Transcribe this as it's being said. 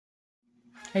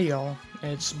Hey y'all,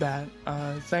 it's Bat.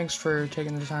 Thanks for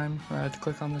taking the time to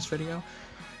click on this video.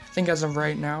 I think as of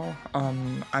right now,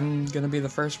 I'm gonna be the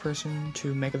first person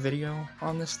to make a video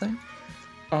on this thing.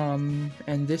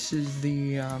 And this is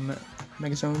the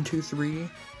Megazone 2.3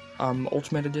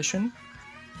 Ultimate Edition,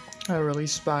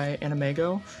 released by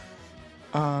Animeigo.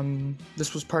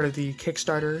 This was part of the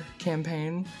Kickstarter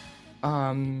campaign.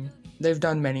 They've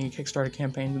done many Kickstarter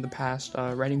campaigns in the past,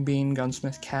 Writing Bean,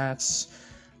 Gunsmith Cats,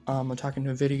 I'm talking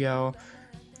to a video,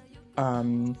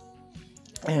 and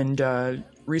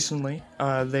recently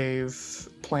they've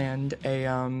planned a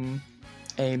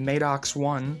Madox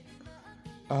 1,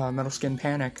 Metal Skin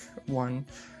Panic 1,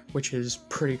 which is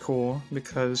pretty cool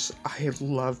because I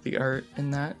love the art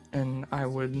in that, and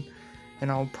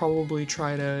I'll probably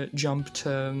try to jump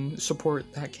to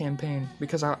support that campaign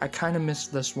because I kind of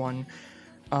missed this one.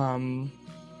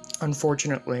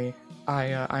 Unfortunately,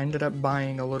 I ended up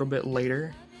buying a little bit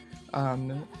later.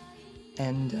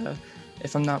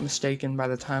 If I'm not mistaken, by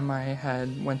the time I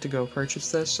went to go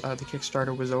purchase this, the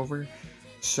Kickstarter was over,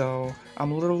 so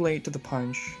I'm a little late to the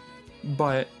punch,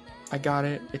 but I got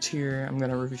it, it's here, I'm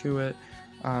gonna review it.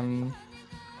 I'm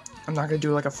not gonna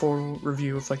do like a full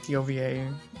review of like the OVA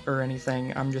or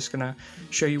anything. I'm just gonna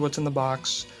show you what's in the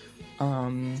box,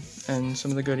 and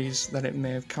some of the goodies that it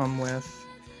may have come with.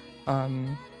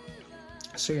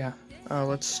 So yeah,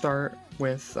 let's start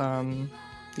with,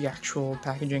 the actual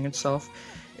packaging itself.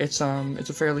 It's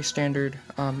a fairly standard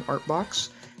art box,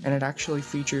 and it actually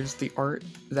features the art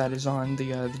that is on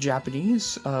the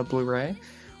Japanese Blu-ray,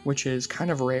 which is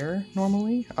kind of rare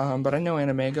normally, but I know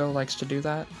Animeigo likes to do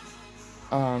that.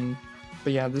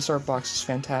 But yeah, this art box is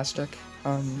fantastic.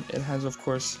 It has, of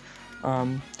course,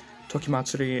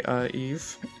 Tokimatsuri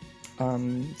Eve,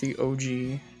 the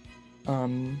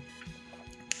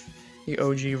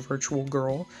OG virtual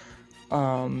girl.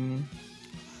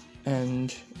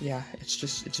 And yeah,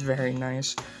 it's very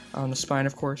nice. On the spine,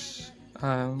 of course,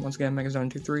 once again,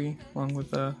 Megazone 2.3, along with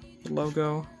the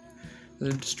logo,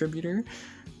 the distributor,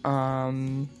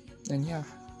 and yeah,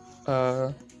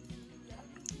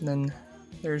 then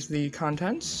there's the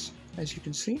contents, as you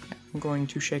can see. I'm going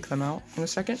to shake them out in a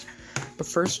second, but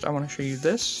first I want to show you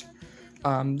this.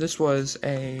 This was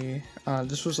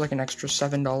like an extra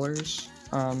 $7,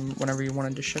 whenever you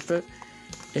wanted to ship it.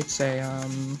 It's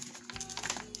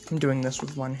I'm doing this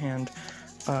with one hand.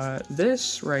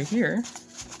 This right here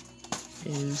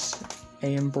is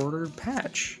a embroidered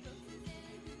patch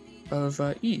of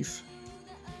Eve,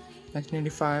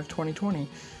 1985-2020.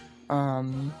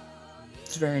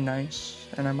 It's very nice,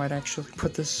 and I might actually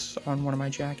put this on one of my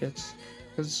jackets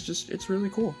because it's really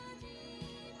cool.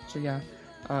 So yeah,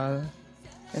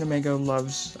 Animeigo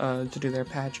loves to do their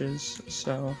patches,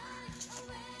 so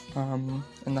and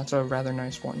that's a rather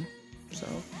nice one. So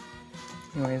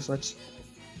anyways,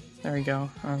 there we go.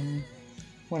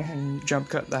 Went ahead and jump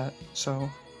cut that so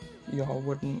y'all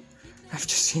wouldn't have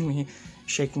to see me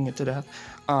shaking it to death.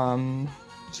 So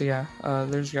yeah,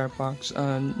 there's the art box.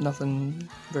 Nothing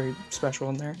very special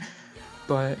in there,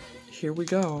 but here we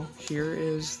go. Here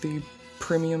is the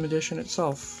premium edition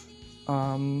itself.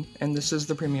 And this is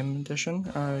the premium edition.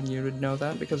 You would know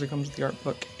that because it comes with the art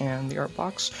book and the art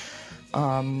box.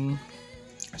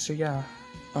 So yeah,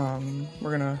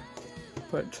 we're gonna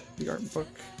put the art book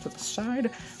to the side.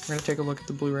 We're going to take a look at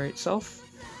the Blu-ray itself.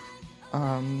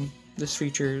 This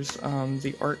features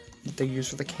the art that they use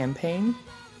for the campaign,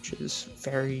 which is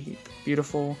very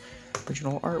beautiful,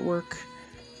 original artwork.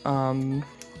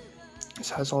 This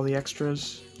has all the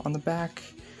extras on the back,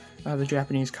 the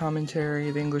Japanese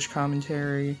commentary, the English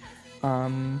commentary, a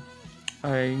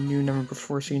new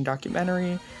never-before-seen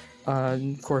documentary,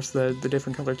 of course the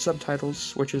different colored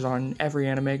subtitles, which is on every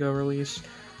Animeigo release,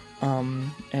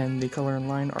 and the color and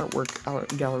line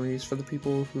artwork galleries for the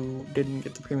people who didn't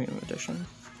get the premium edition.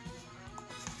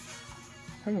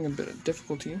 Having a bit of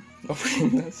difficulty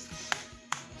opening this.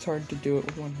 It's hard to do it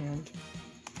with one hand.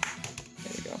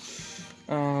 There we go.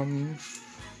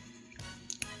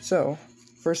 So,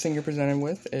 first thing you're presented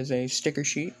with is a sticker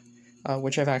sheet,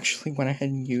 which I've actually went ahead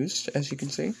and used, as you can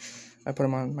see. I put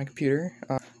them on my computer.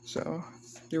 So,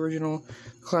 the original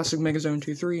classic Megazone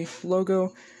 2.3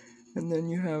 logo. And then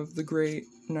you have the great,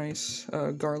 nice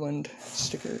garland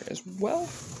sticker as well.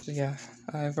 So yeah,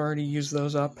 I've already used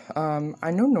those up.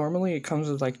 I know normally it comes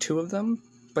with like 2 of them,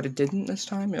 but it didn't this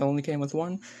time. It only came with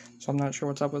 1, so I'm not sure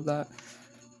what's up with that.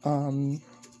 And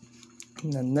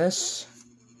then this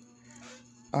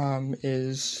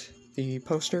is the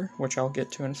poster, which I'll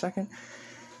get to in a second.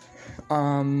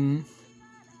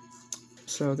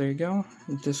 So there you go,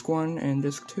 disc 1 and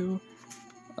disc 2.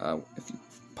 If you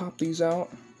pop these out,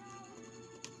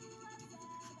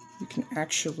 you can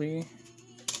actually,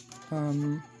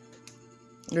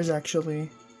 there's actually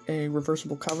a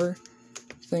reversible cover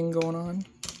thing going on,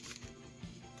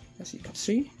 as you can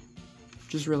see,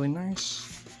 which is really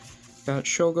nice. Got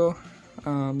Shogo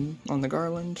on the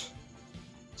garland.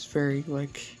 It's very,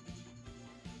 like,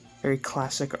 very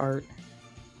classic art.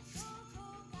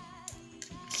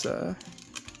 It's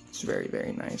very,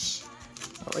 very nice.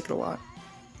 I like it a lot.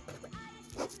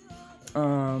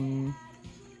 So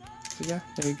yeah,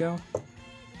 there you go.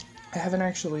 I haven't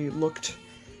actually looked,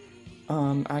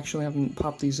 I actually haven't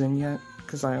popped these in yet,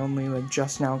 because I only, like,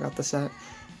 just now got the set,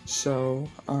 so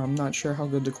I'm not sure how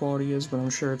good the quality is, but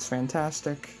I'm sure it's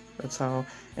fantastic. That's how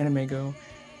Animeigo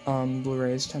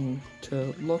Blu-rays tend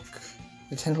to look.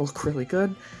 They tend to look really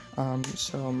good,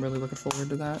 so I'm really looking forward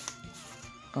to that.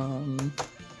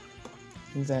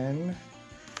 Then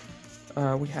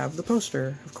we have the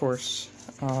poster, of course,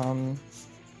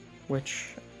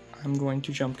 which I'm going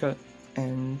to jump cut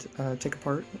and take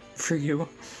apart for you.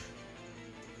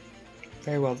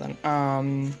 Very well then.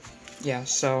 Yeah,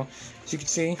 so as you can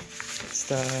see, it's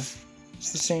the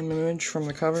same image from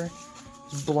the cover.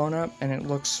 It's blown up and it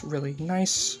looks really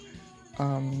nice.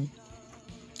 I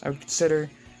would consider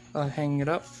hanging it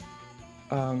up,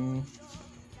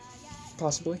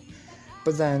 possibly.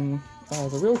 But then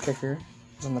the real kicker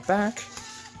is on the back,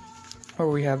 where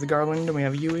we have the garland and we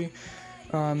have Yui,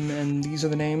 and these are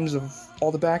the names of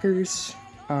all the backers.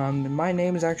 And my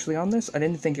name is actually on this. I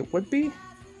didn't think it would be.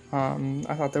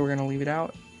 I thought they were going to leave it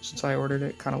out since I ordered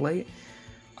it kind of late,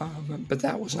 but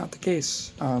that was not the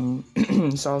case.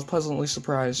 So I was pleasantly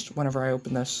surprised whenever I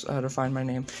opened this to find my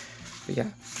name. But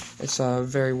yeah, it's a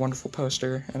very wonderful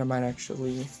poster, and I might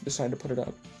actually decide to put it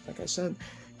up, like I said,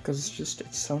 because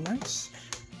it's so nice.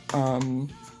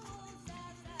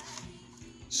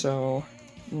 So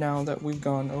now that we've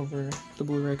gone over the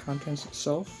Blu-ray contents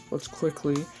itself, let's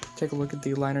quickly take a look at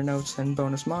the liner notes and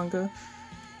bonus manga.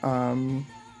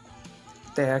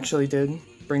 They actually did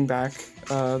bring back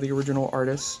the original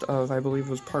artist of, I believe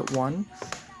it was part 1,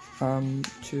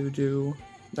 to do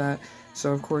that.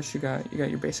 So of course you got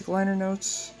your basic liner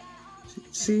notes, as you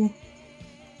can see,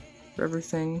 for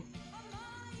everything.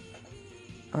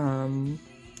 And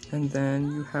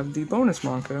then you have the bonus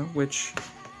manga, which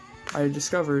I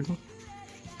discovered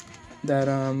that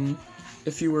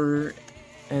if you were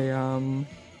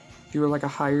like a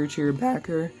higher tier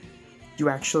backer, you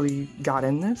actually got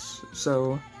in this,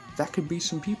 so that could be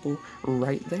some people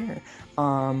right there.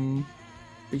 But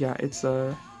yeah, it's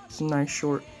a nice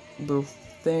short little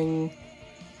thing,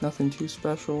 nothing too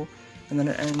special, and then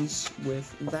it ends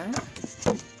with that,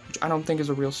 which I don't think is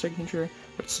a real signature,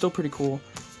 but it's still pretty cool.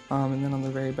 And then on the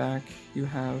very back, you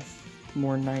have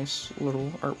more nice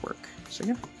little artwork. So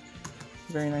yeah,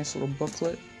 very nice little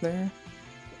booklet there.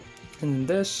 And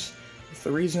this is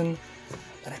the reason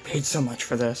that I paid so much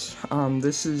for this.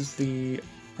 This is the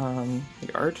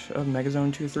art of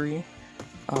Megazone 2-3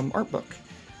 art book.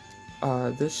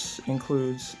 This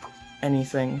includes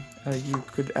anything you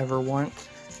could ever want.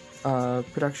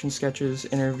 Production sketches,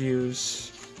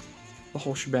 interviews, the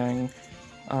whole shebang.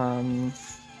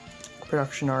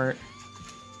 Production art,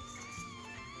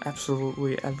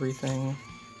 absolutely everything.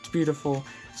 It's beautiful,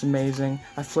 it's amazing.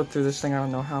 I flipped through this thing I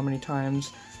don't know how many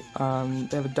times.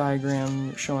 They have a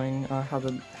diagram showing how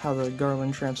the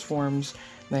garland transforms.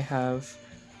 They have,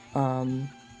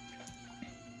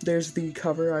 there's the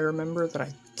cover I remember that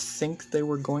I think they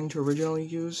were going to originally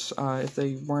use if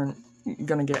they weren't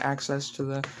gonna get access to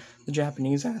the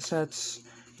Japanese assets.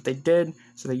 But they did,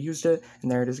 so they used it,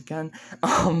 and there it is again.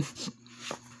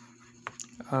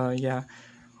 Yeah,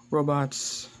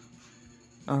 robots,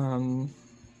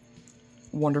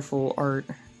 wonderful art,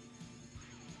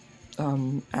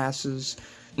 asses,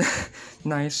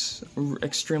 nice,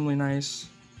 extremely nice,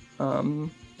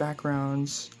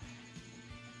 backgrounds,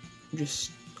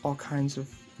 just all kinds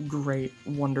of great,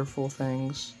 wonderful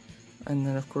things. And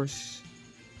then, of course,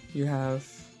 you have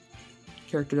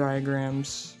character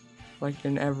diagrams, like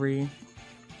in every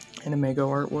Animeigo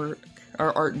artwork,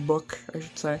 or art book, I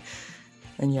should say.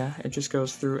 And yeah, it just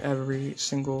goes through every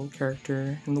single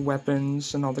character, and the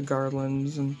weapons, and all the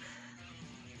garlands, and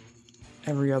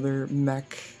every other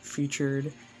mech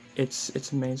featured.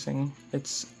 It's amazing.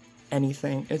 It's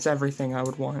anything, it's everything I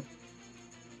would want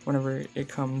whenever it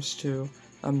comes to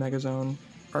a Megazone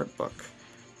art book.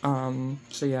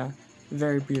 So yeah,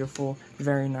 very beautiful,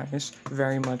 very nice,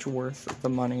 very much worth the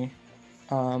money.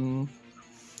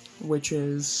 Which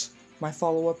is my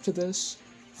follow-up to this.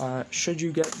 Should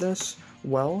you get this?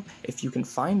 Well, if you can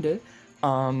find it.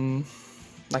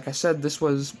 Like I said, this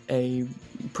was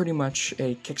pretty much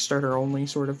a Kickstarter only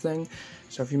sort of thing.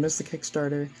 So if you missed the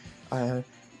Kickstarter,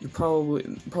 you probably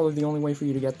the only way for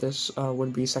you to get this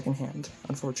would be secondhand,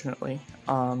 unfortunately.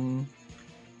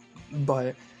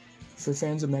 But for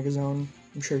fans of Megazone,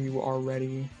 I'm sure you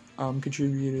already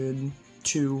contributed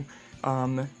to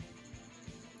the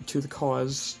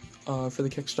cause for the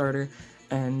Kickstarter,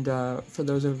 and for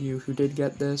those of you who did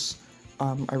get this,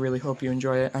 I really hope you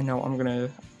enjoy it. I know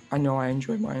I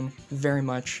enjoy mine very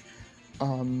much,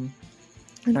 and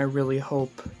I really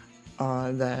hope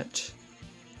that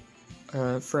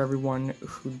for everyone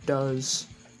who does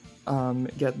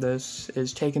get this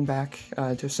is taken back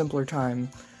to a simpler time,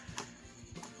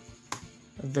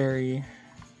 a very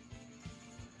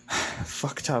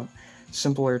fucked up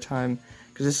simpler time,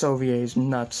 because this OVA is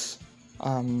nuts,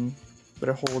 but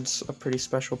it holds a pretty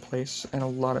special place in a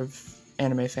lot of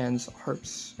anime fans'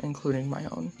 hearts, including my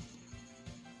own.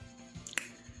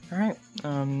 Alright,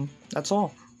 that's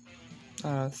all.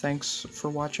 Thanks for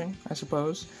watching, I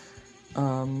suppose.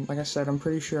 Like I said, I'm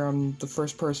pretty sure I'm the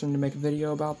first person to make a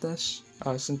video about this,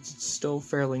 since it's still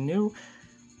fairly new,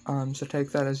 so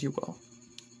take that as you will.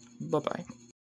 Bye-bye.